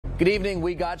Good evening.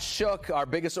 We got shook. Our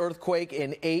biggest earthquake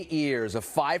in 8 years, a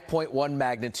 5.1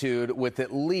 magnitude with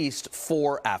at least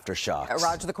 4 aftershocks.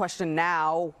 Roger, the question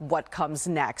now, what comes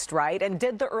next, right? And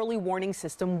did the early warning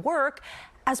system work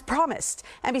as promised?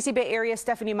 NBC Bay Area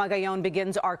Stephanie Magallon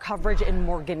begins our coverage in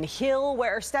Morgan Hill,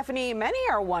 where, Stephanie, many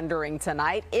are wondering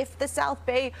tonight if the South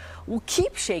Bay will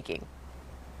keep shaking.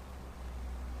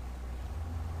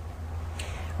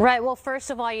 Right. Well,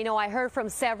 first of all, I heard from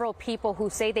several people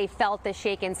who say they felt the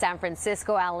shake in San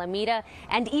Francisco, Alameda,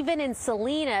 and even in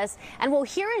Salinas. And well,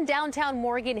 here in downtown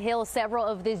Morgan Hill, several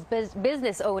of these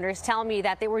business owners tell me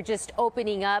that they were just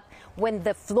opening up when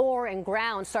the floor and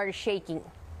ground started shaking.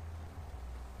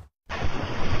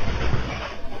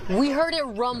 We heard it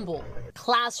rumble,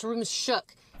 classrooms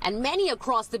shook, and many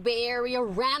across the Bay Area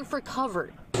ran for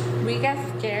cover. We got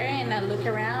scared and I looked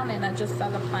around and I just saw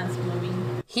the plants moving.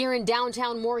 Here in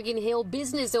downtown Morgan Hill,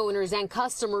 business owners and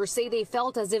customers say they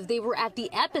felt as if they were at the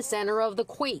epicenter of the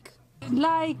quake.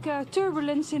 Like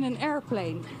turbulence in an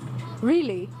airplane.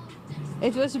 Really.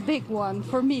 It was a big one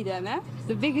for me then,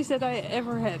 the biggest that I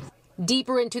ever had.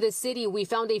 Deeper into the city, we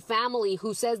found a family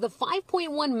who says the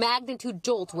 5.1 magnitude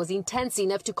jolt was intense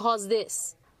enough to cause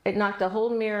this. It knocked the whole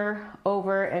mirror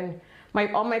over, and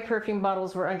all my perfume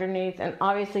bottles were underneath, and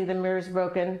obviously the mirror's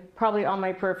broken, probably all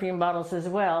my perfume bottles as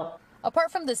well.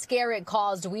 Apart from the scare it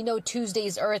caused, we know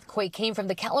Tuesday's earthquake came from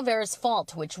the Calaveras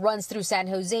Fault, which runs through San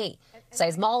Jose.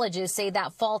 Seismologists say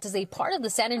that fault is a part of the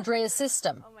San Andreas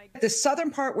system. The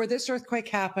southern part where this earthquake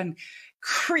happened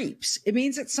creeps. It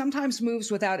means it sometimes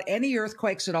moves without any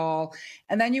earthquakes at all.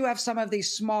 And then you have some of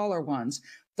these smaller ones.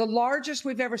 The largest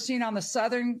we've ever seen on the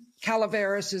southern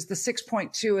Calaveras is the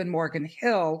 6.2 in Morgan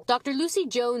Hill. Dr. Lucy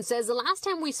Jones says the last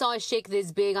time we saw a shake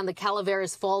this big on the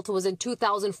Calaveras Fault was in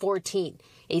 2014,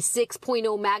 a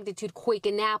 6.0 magnitude quake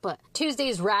in Napa.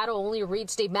 Tuesday's rattle only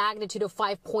reached a magnitude of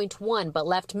 5.1, but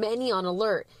left many on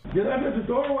alert. Get under the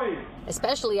doorway.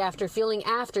 Especially after feeling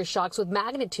aftershocks with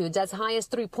magnitudes as high as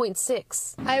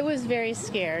 3.6. I was very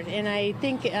scared, and I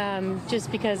think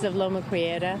just because of Loma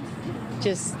Prieta,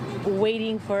 just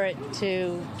waiting for it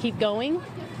to keep going,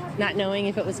 not knowing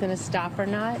if it was going to stop or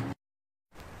not.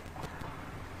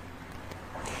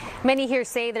 Many here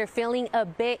say they're feeling a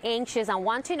bit anxious and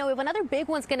want to know if another big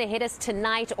one's going to hit us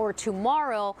tonight or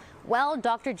tomorrow. Well,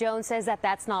 Dr. Jones says that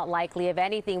that's not likely. If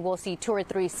anything, we'll see 2 or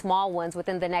 3 small ones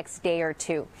within the next day or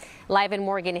two. Live in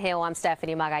Morgan Hill, I'm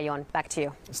Stephanie Magallon. Back to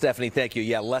you. Stephanie, thank you.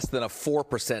 Yeah, less than a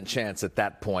 4% chance at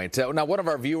that point. Now, one of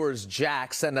our viewers,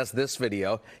 Jack, sent us this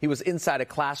video. He was inside a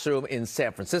classroom in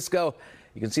San Francisco.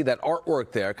 You can see that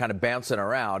artwork there kind of bouncing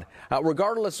around.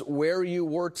 Regardless where you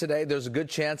were today, there's a good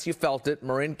chance you felt it.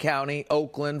 Marin County,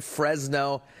 Oakland,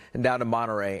 Fresno, and down to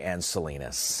Monterey and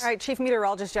Salinas. All right, Chief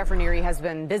Meteorologist Jeff Ranieri has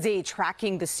been busy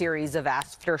tracking the series of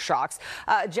aftershocks.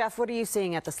 Jeff, what are you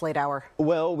seeing at this late hour?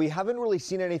 Well, we haven't really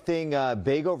seen anything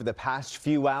big over the past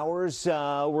few hours.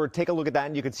 We're taking a look at that,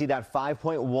 and you can see that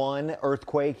 5.1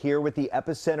 earthquake here with the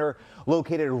epicenter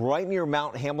located right near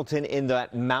Mount Hamilton in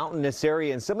that mountainous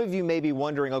area. And some of you may be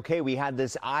wondering, okay, we had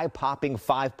this eye-popping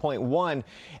 5.1,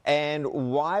 and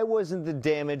why wasn't the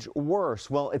damage worse?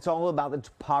 Well, it's all about the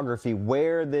topography,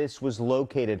 where this was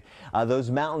located. Those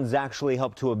mountains actually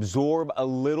help to absorb a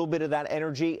little bit of that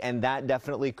energy, and that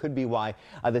definitely could be why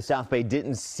the South Bay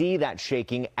didn't see that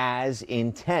shaking as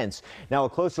intense. Now, a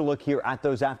closer look here at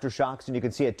those aftershocks, and you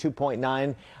can see at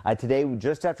 2.9 today,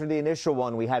 just after the initial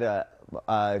one, we had a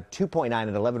 2.9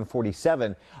 at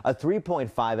 11:47, a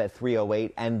 3.5 at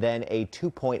 3:08, and then a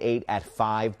 2.8 at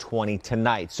 5:20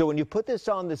 tonight. So when you put this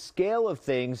on the scale of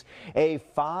things, a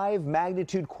 5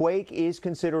 magnitude quake is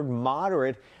considered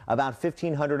moderate, about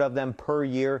 1,500 of them per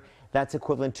year. That's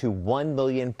equivalent to 1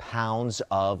 million pounds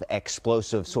of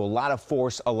explosives. So a lot of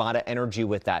force, a lot of energy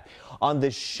with that. On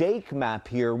the shake map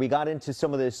here, we got into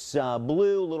some of this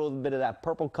blue, a little bit of that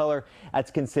purple color. That's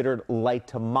considered light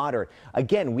to moderate.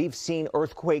 Again, we've seen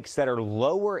earthquakes that are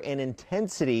lower in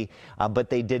intensity, but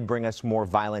they did bring us more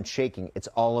violent shaking. It's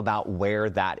all about where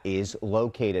that is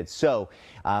located. So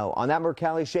on that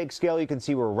Mercalli shake scale, you can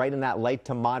see we're right in that light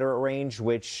to moderate range,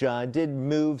 which did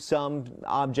move some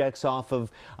objects off of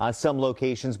some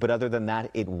locations, but other than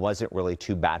that, it wasn't really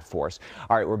too bad for us.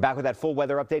 All right, we're back with that full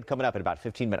weather update coming up in about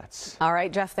 15 minutes. All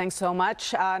right, Jeff, thanks so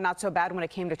much. Not so bad when it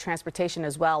came to transportation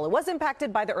as well. It was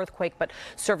impacted by the earthquake, but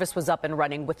service was up and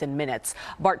running within minutes.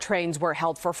 BART trains were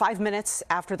held for 5 minutes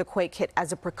after the quake hit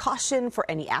as a precaution for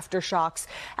any aftershocks.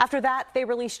 After that, they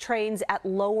released trains at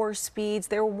lower speeds.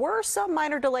 There were some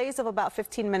minor delays of about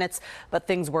 15 minutes, but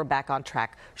things were back on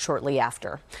track shortly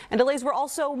after. And delays were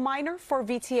also minor for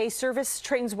VTA service.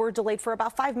 Trains were were delayed for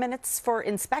about 5 minutes for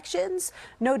inspections.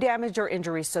 No damage or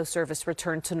injuries, so service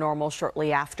returned to normal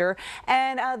shortly after.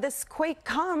 And this quake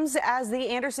comes as the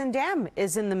Anderson Dam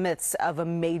is in the midst of a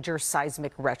major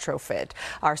seismic retrofit.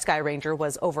 Our Sky Ranger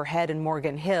was overhead in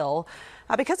Morgan Hill.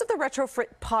 Because of the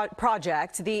retrofit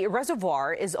project, the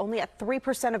reservoir is only at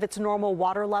 3% of its normal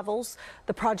water levels.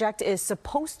 The project is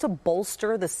supposed to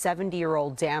bolster the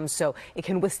 70-year-old dam so it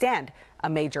can withstand a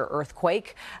major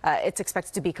earthquake. It's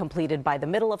expected to be completed by the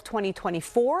middle of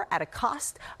 2024 at a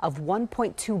cost of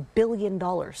 $1.2 billion.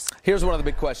 Here's one of the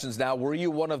big questions now. Were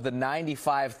you one of the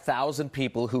 95,000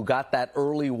 people who got that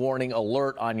early warning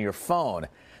alert on your phone?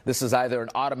 This is either an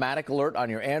automatic alert on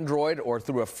your Android or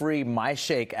through a free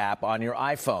MyShake app on your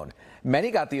iPhone. Many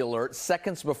got the alert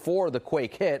seconds before the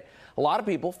quake hit. A lot of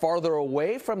people farther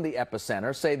away from the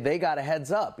epicenter say they got a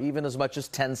heads up, even as much as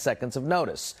 10 seconds of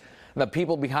notice. The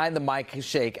people behind the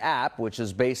MyShake app, which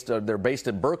is they're based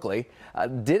in Berkeley,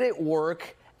 did it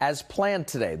work as planned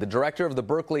today? The director of the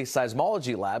Berkeley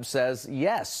Seismology Lab says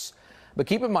yes. But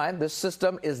keep in mind, this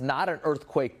system is not an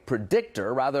earthquake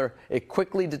predictor. Rather, it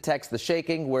quickly detects the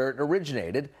shaking where it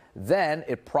originated. Then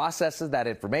it processes that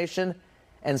information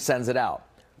and sends it out.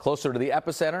 Closer to the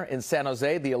epicenter in San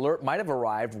Jose, the alert might have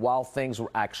arrived while things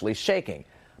were actually shaking.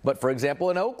 But for example,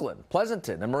 in Oakland,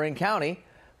 Pleasanton, and Marin County,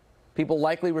 people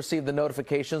likely received the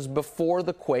notifications before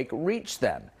the quake reached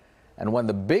them. And when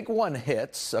the big one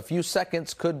hits, a few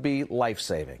seconds could be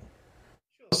life-saving.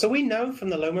 So we know from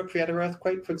the Loma Prieta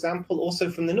earthquake, for example, also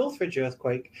from the Northridge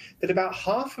earthquake, that about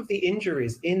half of the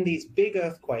injuries in these big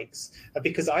earthquakes are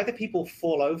because either people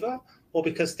fall over or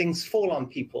because things fall on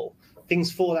people.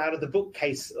 Things fall out of the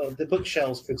bookcase, or the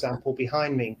bookshelves, for example,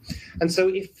 behind me. And so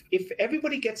if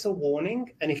everybody gets a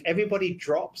warning and if everybody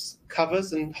drops,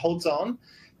 covers and holds on,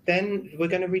 then we're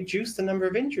going to reduce the number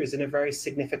of injuries in a very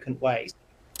significant way.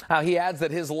 Now, he adds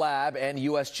that his lab and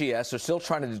USGS are still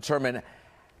trying to determine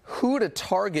who to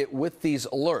target with these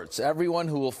alerts. Everyone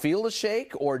who will feel the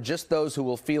shake or just those who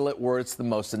will feel it where it's the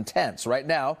most intense. Right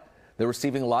now, they're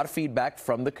receiving a lot of feedback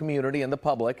from the community and the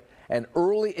public, and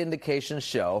early indications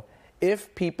show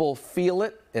if people feel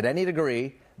it at any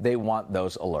degree, they want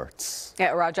those alerts.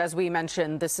 Yeah, Raj, as we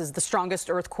mentioned, this is the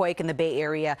strongest earthquake in the Bay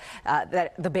Area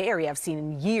that the Bay Area have seen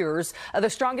in years, the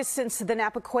strongest since the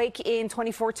Napa quake in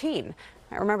 2014.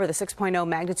 I remember the 6.0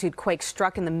 magnitude quake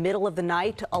struck in the middle of the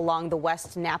night along the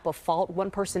West Napa Fault. One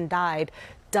person died.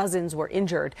 Dozens were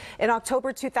injured. In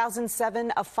October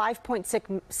 2007, a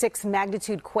 5.6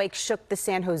 magnitude quake shook the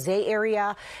San Jose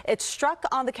area. It struck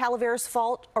on the Calaveras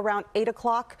Fault around 8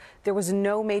 o'clock. There was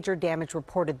no major damage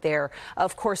reported there.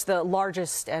 Of course, the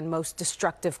largest and most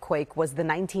destructive quake was the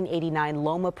 1989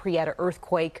 Loma Prieta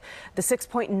earthquake. The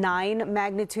 6.9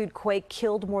 magnitude quake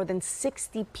killed more than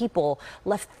 60 people,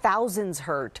 left thousands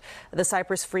hurt. The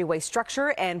Cypress Freeway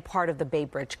structure and part of the Bay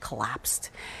Bridge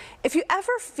collapsed. If you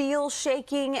ever feel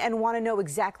shaking and want to know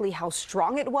exactly how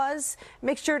strong it was,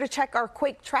 make sure to check our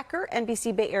quake tracker,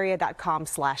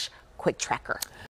 NBCBayArea.com/quake tracker.